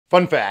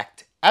Fun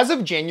fact. As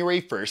of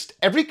January 1st,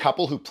 every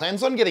couple who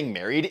plans on getting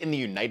married in the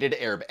United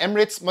Arab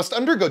Emirates must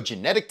undergo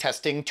genetic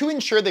testing to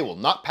ensure they will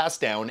not pass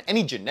down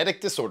any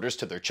genetic disorders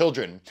to their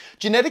children.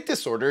 Genetic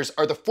disorders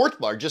are the fourth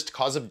largest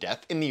cause of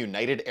death in the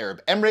United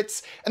Arab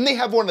Emirates, and they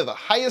have one of the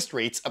highest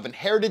rates of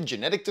inherited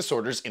genetic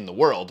disorders in the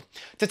world.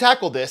 To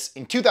tackle this,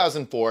 in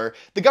 2004,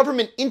 the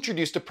government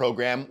introduced a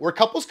program where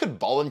couples could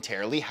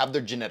voluntarily have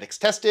their genetics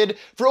tested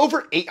for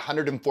over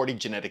 840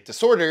 genetic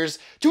disorders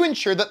to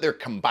ensure that their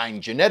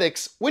combined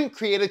genetics wouldn't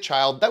create a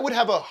child that would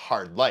have a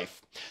hard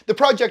life. The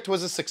project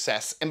was a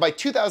success, and by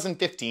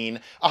 2015,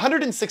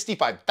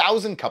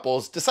 165,000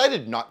 couples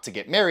decided not to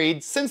get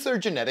married since their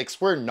genetics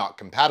were not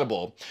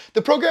compatible.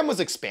 The program was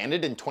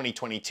expanded in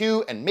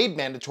 2022 and made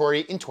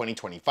mandatory in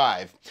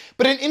 2025.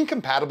 But an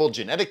incompatible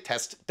genetic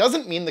test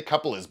doesn't mean the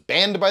couple is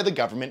banned by the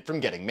government from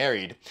getting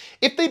married.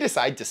 If they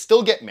decide to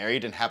still get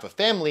married and have a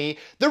family,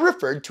 they're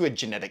referred to a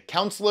genetic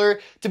counselor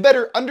to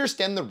better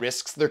understand the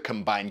risks their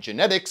combined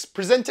genetics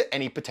present to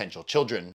any potential children.